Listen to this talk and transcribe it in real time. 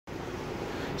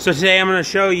So today I'm going to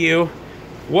show you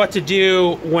what to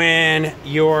do when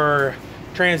your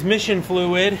transmission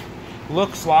fluid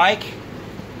looks like,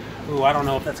 ooh, I don't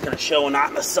know if that's going to show or not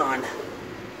in the sun,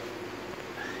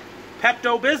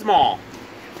 Pepto-Bismol.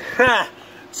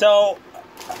 So,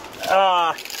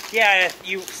 yeah, if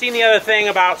you've seen the other thing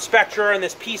about Spectra and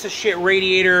this piece of shit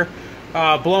radiator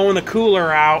blowing the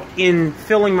cooler out in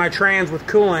filling my trans with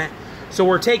coolant. So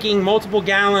we're taking multiple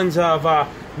gallons of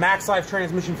Max Life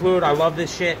transmission fluid. I love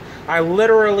this shit. I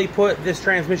literally put this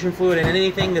transmission fluid in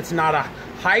anything that's not a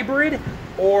hybrid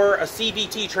or a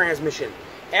CVT transmission.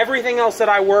 Everything else that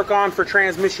I work on for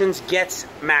transmissions gets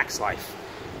Max Life.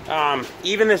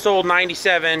 Even this old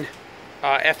 97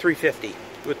 F350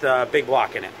 with the big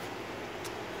block in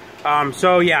it.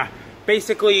 So yeah,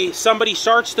 basically somebody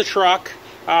starts the truck,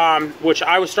 which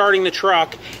I was starting the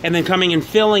truck and then coming and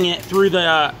filling it through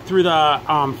the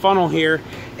funnel here,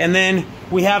 and then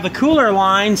we have the cooler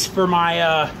lines for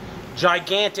my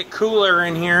gigantic cooler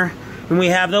in here, and we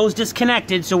have those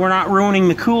disconnected so we're not ruining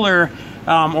the cooler,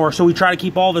 or so we try to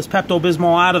keep all this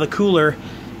Pepto-Bismol out of the cooler,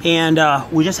 and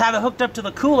we just have it hooked up to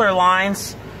the cooler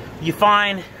lines. You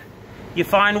find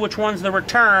which one's the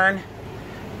return,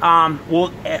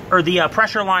 or the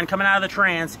pressure line coming out of the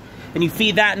trans, and you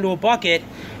feed that into a bucket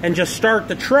and just start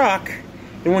the truck.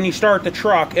 And when you start the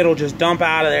truck, it'll just dump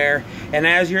out of there, and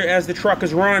as the truck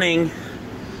is running,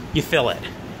 you fill it.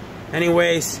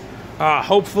 Anyways,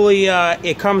 hopefully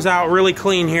it comes out really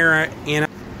clean here.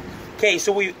 Okay,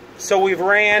 so we've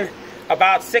ran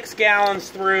about 6 gallons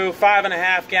through,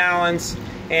 5.5 gallons,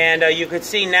 and you can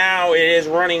see now it is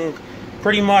running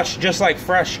pretty much just like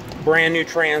fresh, brand new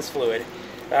trans fluid.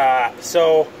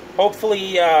 So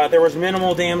hopefully there was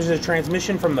minimal damage to the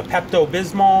transmission from the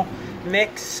Pepto-Bismol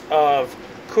mix of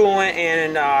coolant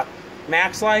and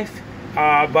Max Life,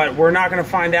 but we're not going to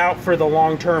find out for the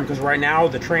long term because right now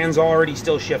the trans already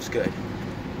still shifts good.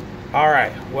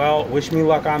 Alright, well, wish me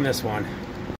luck on this one.